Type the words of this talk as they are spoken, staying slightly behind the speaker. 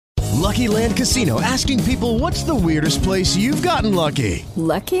Lucky Land Casino, asking people, what's the weirdest place you've gotten lucky?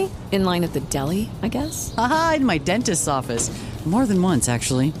 Lucky? In line at the deli, I guess? Aha, in my dentist's office. More than once,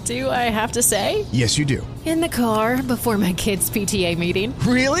 actually. Do I have to say? Yes, you do. In the car before my kids' PTA meeting.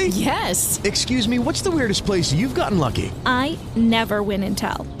 Really? Yes. Excuse me, what's the weirdest place you've gotten lucky? I never win and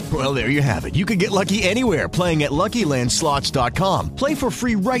tell. Well, there you have it. You can get lucky anywhere, playing at LuckyLandSlots.com. Play for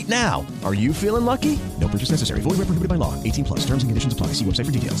free right now. Are you feeling lucky? No purchase necessary. Void where prohibited by law. 18 plus. Terms and conditions apply. See website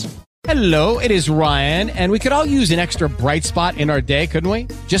for details. Hello, it is Ryan, and we could all use an extra bright spot in our day, couldn't we?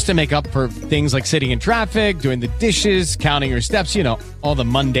 Just to make up for things like sitting in traffic, doing the dishes, counting your steps, you know, all the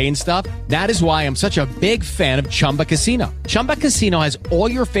mundane stuff. That is why I'm such a big fan of Chumba Casino. Chumba Casino has all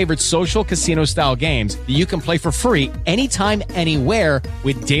your favorite social casino-style games that you can play for free anytime, anywhere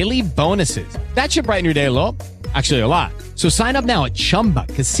with daily bonuses. That should brighten your day a little. Actually, a lot. So sign up now at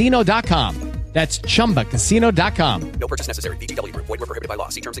ChumbaCasino.com. That's ChumbaCasino.com. No purchase necessary. VGW Group. Void where prohibited by law.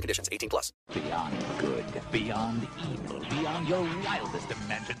 See terms and conditions. 18 plus. Beyond good, beyond evil, beyond your wildest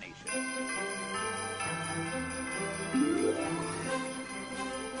imagination.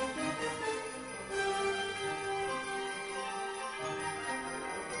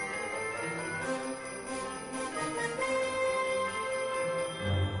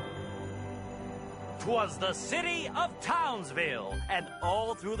 "'Twas the city of Townsville, and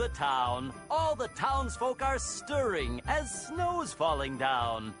all through the town, all the townsfolk are stirring as snow's falling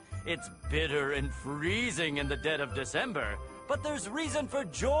down. It's bitter and freezing in the dead of December, but there's reason for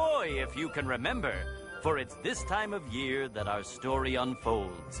joy if you can remember. For it's this time of year that our story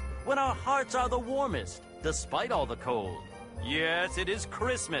unfolds, when our hearts are the warmest, despite all the cold. Yes, it is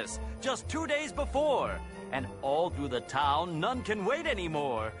Christmas, just 2 days before, and all through the town none can wait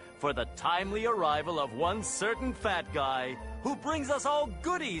anymore for the timely arrival of one certain fat guy who brings us all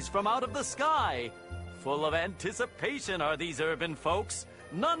goodies from out of the sky. Full of anticipation are these urban folks,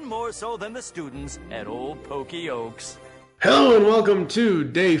 none more so than the students at Old Pokey Oaks. Hello and welcome to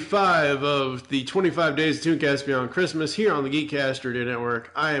Day 5 of the 25 Days of Tooncast Beyond Christmas here on the Geekcast Radio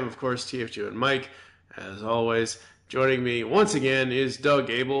Network. I am, of course, TFG and Mike, as always. Joining me once again is Doug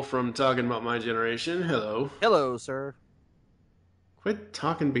Abel from Talking About My Generation. Hello. Hello, sir. Quit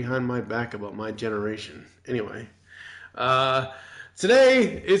talking behind my back about my generation. Anyway,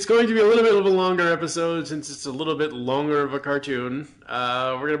 today it's going to be a little bit of a longer episode since it's a little bit longer of a cartoon.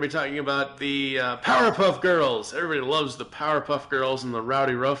 We're going to be talking about the Powerpuff Girls. Everybody loves the Powerpuff Girls and the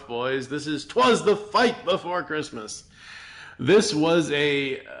Rowdy Rough Boys. This is 'Twas the Fight Before Christmas. This was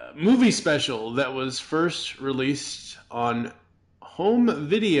a movie special that was first released on home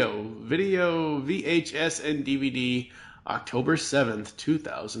video, VHS and DVD, October 7th,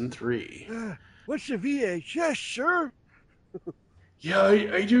 2003. What's a VHS, sir? Yeah,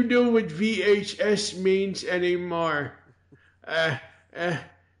 I don't know what VHS means anymore.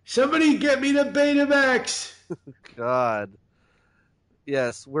 Somebody get me the Betamax! God.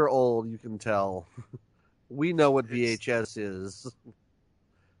 Yes, we're old, you can tell. We know what VHS is.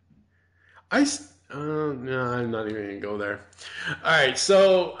 No, I'm not even going to go there. Alright,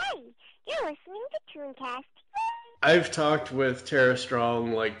 so... Hey, you're listening to Tooncast. I've talked with Tara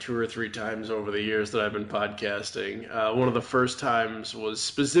Strong like 2 or 3 times over the years that I've been podcasting. One of the first times was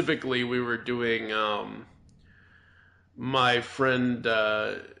specifically we were doing my friend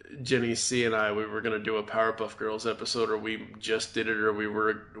Jenny C and I. We were going to do a Powerpuff Girls episode, or we just did it, or we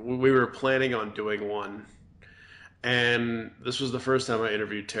were planning on doing one. And this was the first time I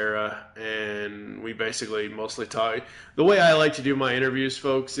interviewed Tara, and we basically mostly talked. The way I like to do my interviews,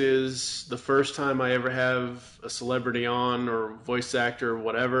 folks, is the first time I ever have a celebrity on, or voice actor, or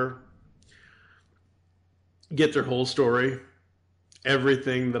whatever, get their whole story,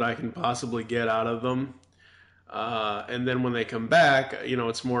 everything that I can possibly get out of them. And then when they come back, you know,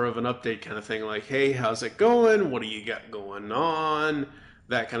 it's more of an update kind of thing, like, hey, how's it going? What do you got going on?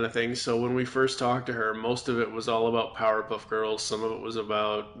 That kind of thing. So when we first talked to her, most of it was all about Powerpuff Girls. Some of it was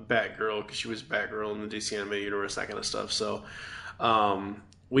about Batgirl, because she was Batgirl in the DC Animated Universe, that kind of stuff. So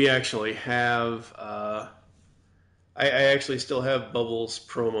we actually have... I actually still have Bubbles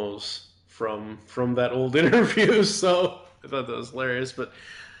promos from that old interview, so I thought that was hilarious. But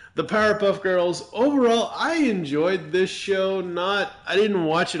the Powerpuff Girls, overall, I enjoyed this show. I didn't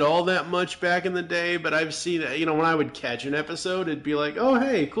watch it all that much back in the day, but I've seen it. You know, when I would catch an episode, it'd be like, oh,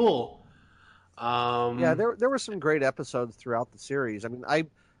 hey, cool. Yeah, there were some great episodes throughout the series. I mean, I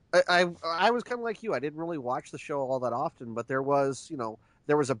was kind of like you. I didn't really watch the show all that often, but there was a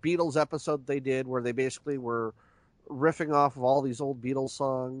Beatles episode they did where they basically were riffing off of all these old Beatles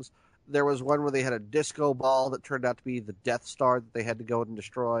songs. There was one where they had a disco ball that turned out to be the Death Star that they had to go and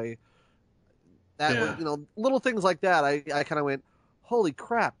destroy. That was, little things like that. I kind of went, holy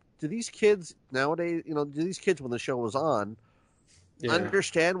crap, do these kids nowadays, do these kids when the show was on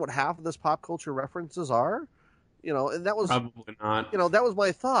understand what half of this pop culture references are? And that was probably not. That was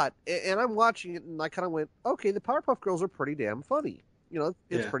my thought. And I'm watching it, and I kind of went, okay, the Powerpuff Girls are pretty damn funny.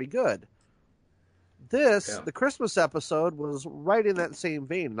 It's pretty good. The Christmas episode was right in that same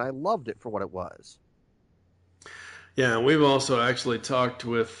vein, and I loved it for what it was. Yeah, and we've also actually talked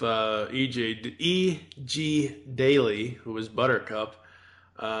with E.G. Daily, who was Buttercup.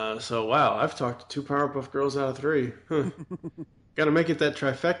 So, wow, I've talked to 2 Powerpuff Girls out of 3. Huh. Got to make it that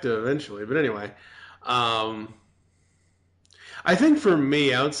trifecta eventually. But anyway, I think for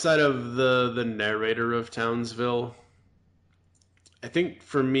me, outside of the narrator of Townsville, I think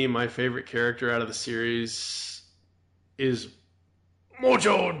for me, my favorite character out of the series is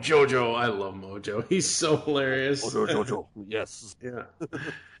Mojo Jojo. I love Mojo. He's so hilarious. Mojo Jojo. Yes. Yeah.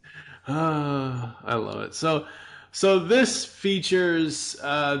 I love it. So this features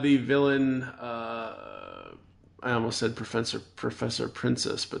the villain. I almost said Professor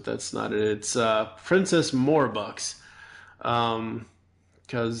Princess, but that's not it. It's Princess Morbucks.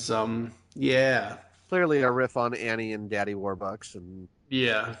 Because clearly a riff on Annie and Daddy Warbucks, and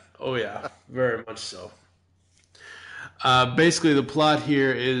very much so. Basically, the plot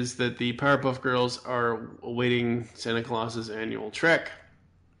here is that the Powerpuff Girls are awaiting Santa Claus's annual trek.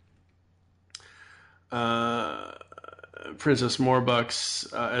 Princess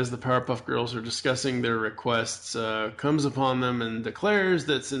Morbucks, as the Powerpuff Girls are discussing their requests, comes upon them and declares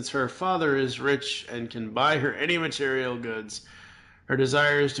that since her father is rich and can buy her any material goods, her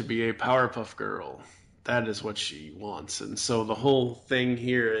desire is to be a Powerpuff Girl. That is what she wants. And so the whole thing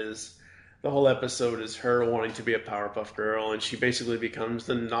here is, the whole episode is her wanting to be a Powerpuff Girl, and she basically becomes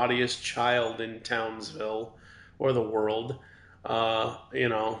the naughtiest child in Townsville, or the world,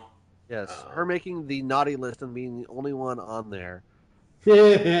 Yes, her making the naughty list and being the only one on there.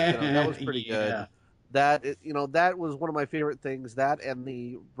 That was pretty good. That was one of my favorite things. That and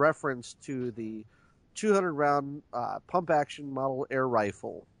the reference to the 200-round pump-action model air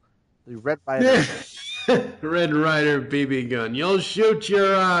rifle, the Red Ryder. Red Ryder BB gun. You'll shoot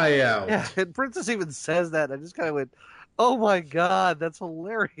your eye out. Yeah, and Princess even says that. I just kind of went, "Oh my god, that's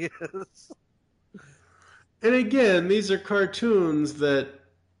hilarious." And again, these are cartoons that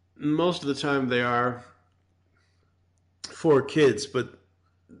most of the time they are for kids, but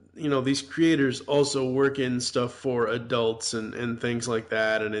these creators also work in stuff for adults and things like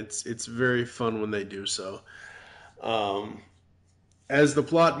that, and it's very fun when they do so. As the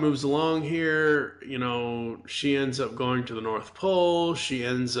plot moves along here, she ends up going to the North Pole. She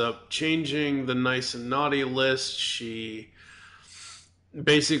ends up changing the nice and naughty list. She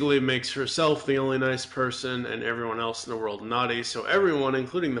basically makes herself the only nice person and everyone else in the world naughty. So everyone,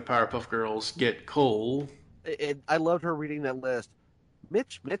 including the Powerpuff Girls, get coal. And I loved her reading that list.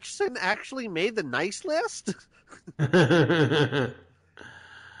 Mitch Mitchson actually made the nice list?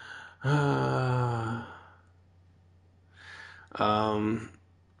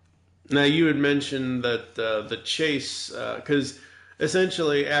 Now you had mentioned that the chase, because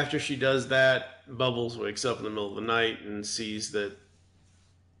essentially after she does that, Bubbles wakes up in the middle of the night and sees that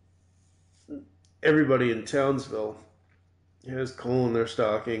everybody in Townsville has coal in their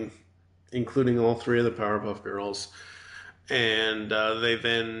stocking, including all 3 of the Powerpuff Girls. And they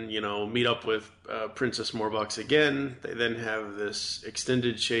then, meet up with Princess Morbucks again. They then have this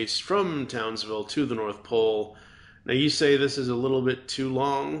extended chase from Townsville to the North Pole. Now, you say this is a little bit too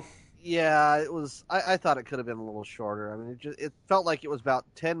long? Yeah, it was. I thought it could have been a little shorter. I mean, it felt like it was about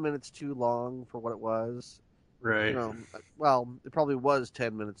 10 minutes too long for what it was. Right. Well, it probably was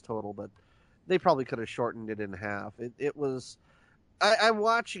 10 minutes total, but they probably could have shortened it in half. It was. I'm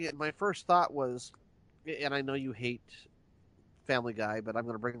watching it. My first thought was, and I know you hate Family Guy, but I'm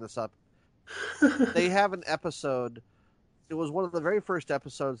going to bring this up. They have an episode. It was one of the very first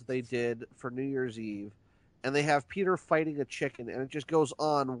episodes they did for New Year's Eve, and they have Peter fighting a chicken, and it just goes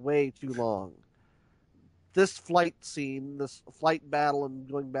on way too long. This flight scene, this flight battle and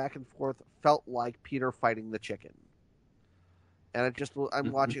going back and forth felt like Peter fighting the chicken. And it just,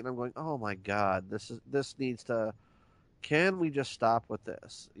 I'm watching it and I'm going, oh my God, this needs to, can we just stop with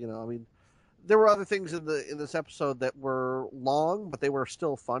this? I mean, there were other things in this episode that were long, but they were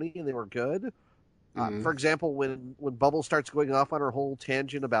still funny and they were good. For example, when Bubble starts going off on her whole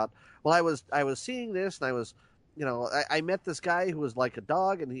tangent about, well, I was seeing this and I was, I met this guy who was like a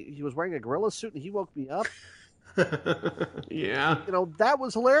dog and he was wearing a gorilla suit and he woke me up. Yeah. That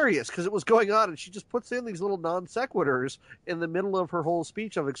was hilarious because it was going on and she just puts in these little non sequiturs in the middle of her whole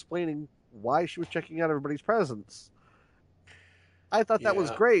speech of explaining why she was checking out everybody's presents. I thought that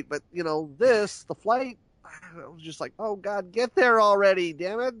was great, but the flight, I was just like, oh God, get there already,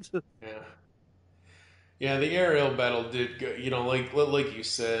 damn it. Yeah, the aerial battle did go, like you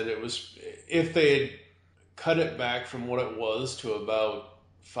said, it was, if they had cut it back from what it was to about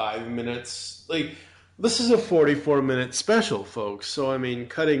 5 minutes, like, this is a 44-minute special, folks, so, I mean,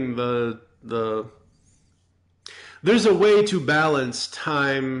 cutting there's a way to balance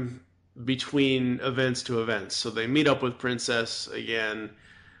time between events to events. So they meet up with Princess again,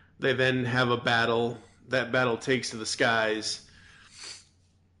 they then have a battle, that battle takes to the skies.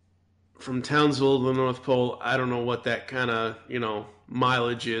 From Townsville to the North Pole, I don't know what that kind of,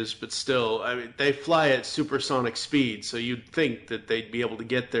 mileage is, but still, I mean, they fly at supersonic speed, so you'd think that they'd be able to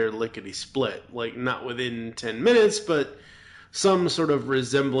get there lickety-split. Like, not within 10 minutes, but some sort of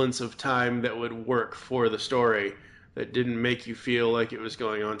resemblance of time that would work for the story that didn't make you feel like it was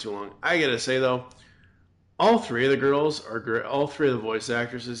going on too long. I gotta say, though, all three of the girls are great. All three of the voice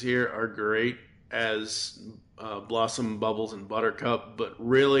actresses here are great as Blossom, Bubbles, and Buttercup, but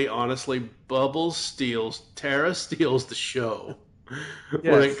really, honestly, Tara steals the show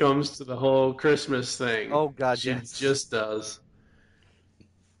when it comes to the whole Christmas thing. Oh God, she just does.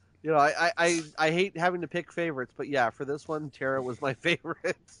 I hate having to pick favorites, but yeah, for this one, Tara was my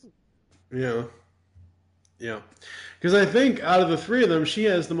favorite. Yeah, because I think out of the three of them, she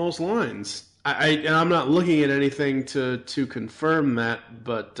has the most lines. And I'm not looking at anything to confirm that,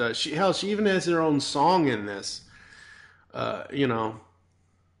 but she even has her own song in this. Yeah.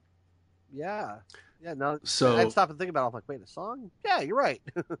 No. So I'd stop and think about it. I'm like, wait, a song? Yeah, you're right.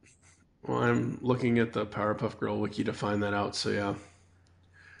 Well, I'm looking at the Powerpuff Girl wiki to find that out. So yeah.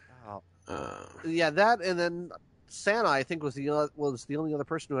 Wow. Yeah, that, and then Santa, I think, was the only other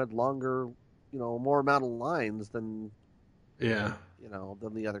person who had longer, more amount of lines than. Yeah.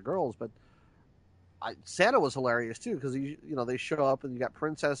 Than the other girls, but. Santa was hilarious too, because they show up and you got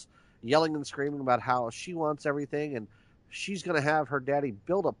Princess yelling and screaming about how she wants everything and she's going to have her daddy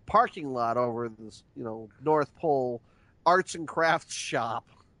build a parking lot over this North Pole arts and crafts shop.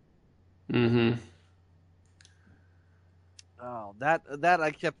 Mm-hmm. Oh, that I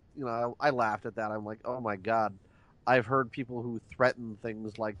kept I laughed at that. I'm like, oh my God, I've heard people who threaten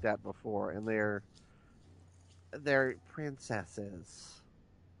things like that before, and they're princesses.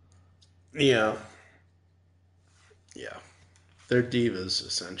 Yeah. Yeah, they're divas,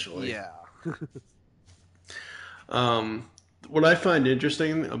 essentially. Yeah. What I find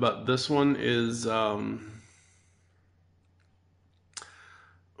interesting about this one is when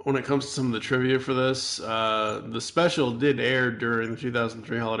it comes to some of the trivia for this, the special did air during the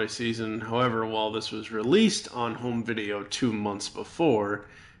 2003 holiday season. However, while this was released on home video 2 months before,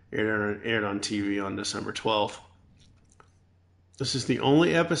 it aired on TV on December 12th. This is the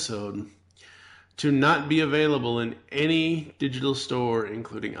only episode to not be available in any digital store,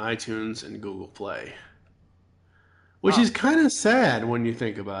 including iTunes and Google Play. Which is kind of sad when you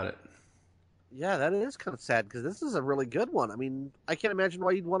think about it. Yeah, that is kind of sad, because this is a really good one. I mean, I can't imagine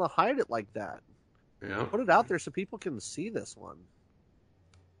why you'd want to hide it like that. Yeah. Put it out there so people can see this one.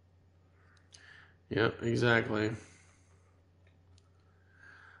 Yeah, exactly.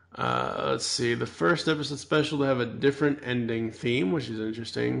 Let's see. The first episode special to have a different ending theme, which is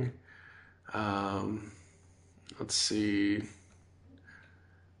interesting. Let's see.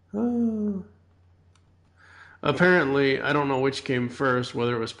 Apparently, I don't know which came first,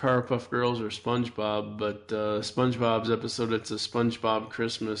 whether it was Powerpuff Girls or SpongeBob, but SpongeBob's episode, It's a SpongeBob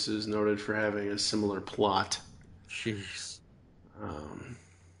Christmas, is noted for having a similar plot. Jeez.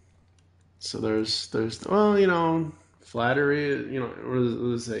 So there's flattery, what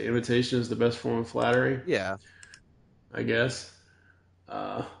does it say? Imitation is the best form of flattery? Yeah. I guess.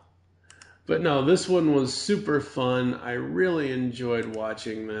 But no, this one was super fun. I really enjoyed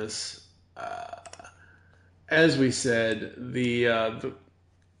watching this. As we said, the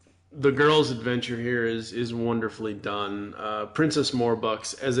girl's adventure here is wonderfully done. Princess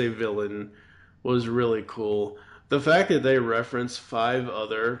Morbucks as a villain was really cool. The fact that they reference 5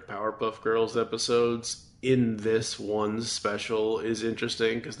 other Powerpuff Girls episodes in this one special is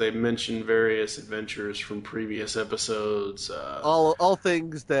interesting, because they mention various adventures from previous episodes. All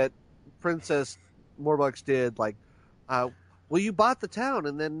things that Princess Morbucks did, like, well, you bought the town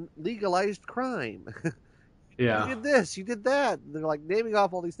and then legalized crime. Yeah. You did this, you did that. And they're like naming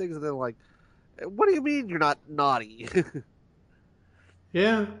off all these things, and they're like, what do you mean you're not naughty?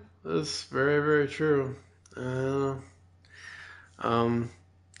 Yeah, that's very, very true. And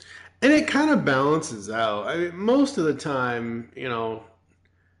it kind of balances out. I mean, most of the time,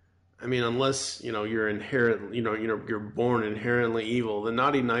 unless, you're inherent, you're born inherently evil, the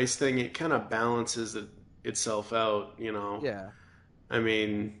naughty nice thing, it kind of balances itself out, Yeah. I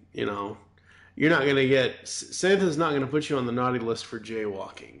mean, you're not going to get, Santa's not going to put you on the naughty list for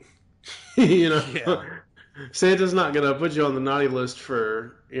jaywalking. You know, yeah. Santa's not going to put you on the naughty list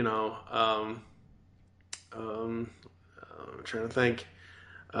for, you know, I'm trying to think,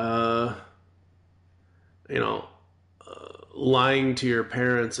 you know, lying to your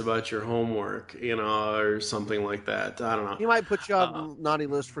parents about your homework, you know, or something like that. I don't know. He might put you on the naughty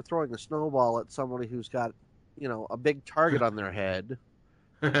list for throwing a snowball at somebody who's got, you know, a big target on their head.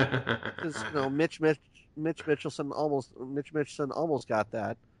 Because, you know, Mitch Mitchelson almost got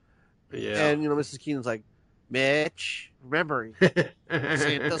that. Yeah. And, you know, Mrs. Keenan's like, Mitch, remember,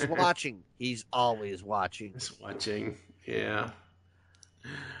 Santa's watching. He's always watching. He's watching, yeah.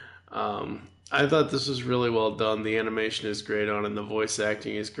 I thought this was really well done. The animation is great on it, and the voice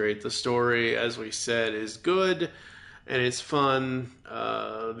acting is great. The story, as we said, is good, and it's fun.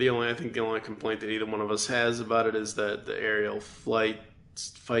 The only complaint that either one of us has about it is that the aerial fight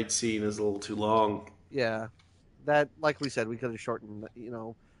scene is a little too long. Yeah. That, like we said, we could have shortened, you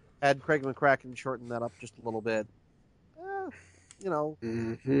know, had Craig McCracken shorten that up just a little bit. You know,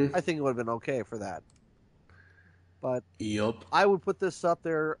 I think it would have been okay for that. But yep. I would put this up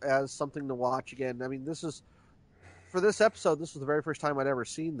there as something to watch again. I mean, for this episode, this was the very first time I'd ever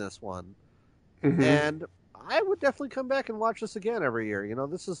seen this one. Mm-hmm. And I would definitely come back and watch this again every year. You know,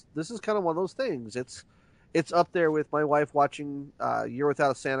 this is kind of one of those things. It's up there with my wife watching Year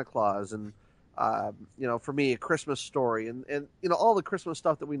Without a Santa Claus and, you know, for me, A Christmas Story and, you know, all the Christmas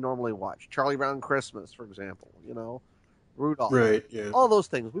stuff that we normally watch. Charlie Brown Christmas, for example, you know, Rudolph. Right, yeah. All those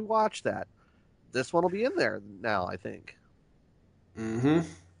things. We watch that. This one will be in there now, I think. Mm-hmm.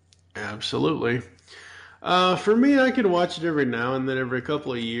 Absolutely. For me, I could watch it every now and then, every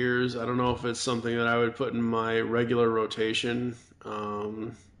couple of years. I don't know if it's something that I would put in my regular rotation,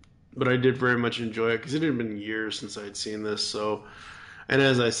 but I did very much enjoy it because it had been years since I'd seen this. So, and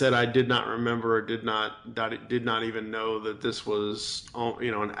as I said, I did not remember or did not even know that this was,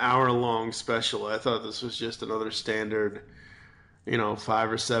 you know, an hour-long special. I thought this was just another standard, you know,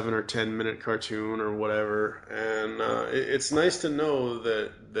 5 or 7 or 10 minute cartoon or whatever. And it's nice to know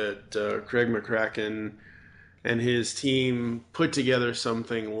that Craig McCracken and his team put together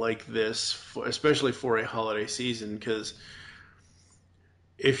something like this, especially for a holiday season. Because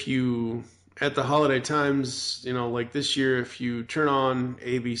if you, at the holiday times, you know, like this year, if you turn on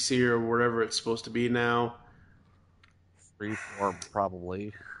ABC or wherever it's supposed to be now, Freeform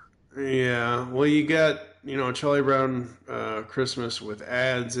probably. Yeah, well, you got, you know, Charlie Brown Christmas with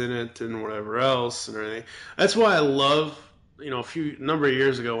ads in it and whatever else and everything. That's why I love, you know, number of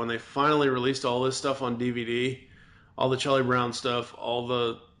years ago when they finally released all this stuff on DVD, all the Charlie Brown stuff, all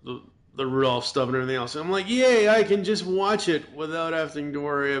the Rudolph stuff and everything else. I'm like, yay, I can just watch it without having to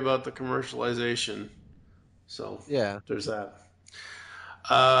worry about the commercialization. So, yeah, there's that.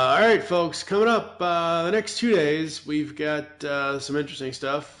 All right, folks, coming up the next 2 days, we've got some interesting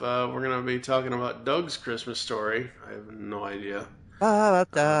stuff. We're going to be talking about Doug's Christmas Story. I have no idea.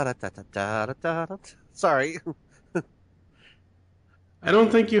 Sorry. I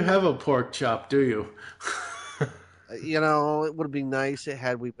don't think you have a pork chop, do you? You know, it would have been nice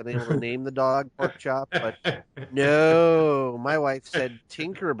had we been able to name the dog Pork Chop, but no, my wife said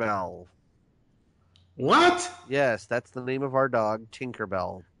Tinkerbell. What? Yes, that's the name of our dog,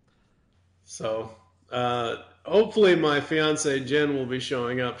 Tinkerbell. So, hopefully my fiance Jen will be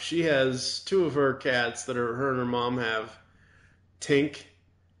showing up. She has 2 of her cats that her and her mom have, Tink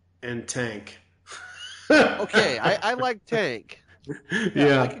and Tank. Okay, I like Tank.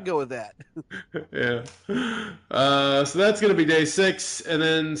 Yeah, I could go with that. Yeah. So that's going to be day 6, and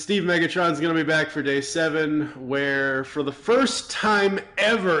then Steve Megatron's going to be back for day 7, where for the first time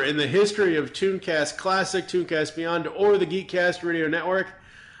ever in the history of Tooncast Classic, Tooncast Beyond, or the Geekcast Radio Network,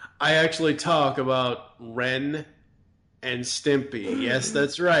 I actually talk about Ren and Stimpy. Yes,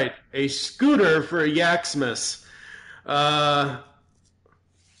 that's right. A scooter for Yaxmas.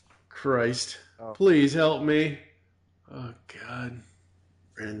 Christ. Please help me. Oh, God.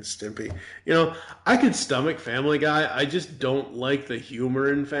 Ren and Stimpy. You know, I could stomach Family Guy. I just don't like the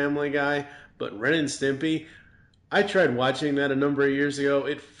humor in Family Guy. But Ren and Stimpy, I tried watching that a number of years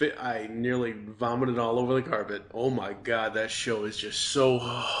ago. I nearly vomited all over the carpet. Oh, my God. That show is just so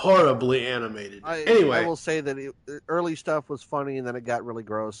horribly animated. Anyway. I will say that early stuff was funny, and then it got really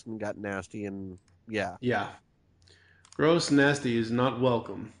gross and got nasty, and yeah. Yeah. Gross and nasty is not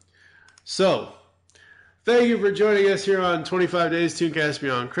welcome. So, thank you for joining us here on 25 Days Tooncast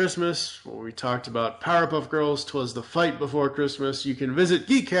Beyond Christmas, where we talked about Powerpuff Girls, 'Twas the Fight Before Christmas. You can visit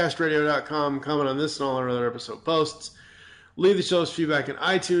geekcastradio.com, comment on this and all our other episode posts. Leave the show's feedback in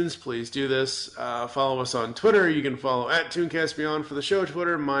iTunes. Please do this. Follow us on Twitter. You can follow at ToonCastBeyond for the show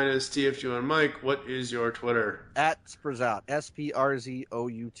Twitter. Mine is TFG and Mike. What is your Twitter? At Sprzout.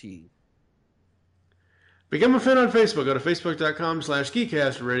 SPRZOUT. Become a fan on Facebook. Go to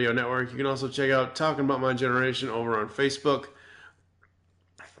Facebook.com/Geekcast Radio Network. You can also check out Talking About My Generation over on Facebook.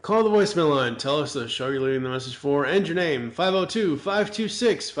 Call the voicemail line. Tell us the show you're leaving the message for and your name.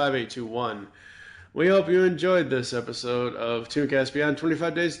 502-526-5821. We hope you enjoyed this episode of Tooncast Beyond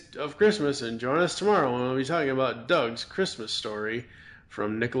 25 Days of Christmas, and join us tomorrow when we'll be talking about Doug's Christmas Story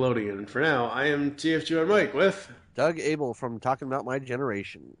from Nickelodeon. For now, I am TFG and Mike with Doug Abel from Talking About My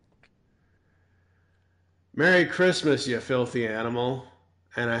Generation. Merry Christmas, you filthy animal,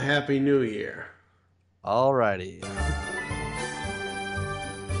 and a Happy New Year. Alrighty.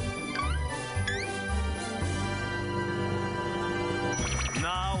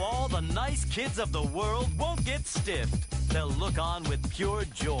 Nice kids of the world won't get stiffed. They'll look on with pure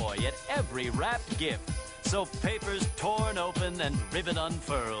joy at every wrapped gift. So paper's torn open and ribbon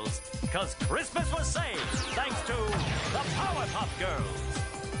unfurls. 'Cause Christmas was saved thanks to the Powerpuff Girls.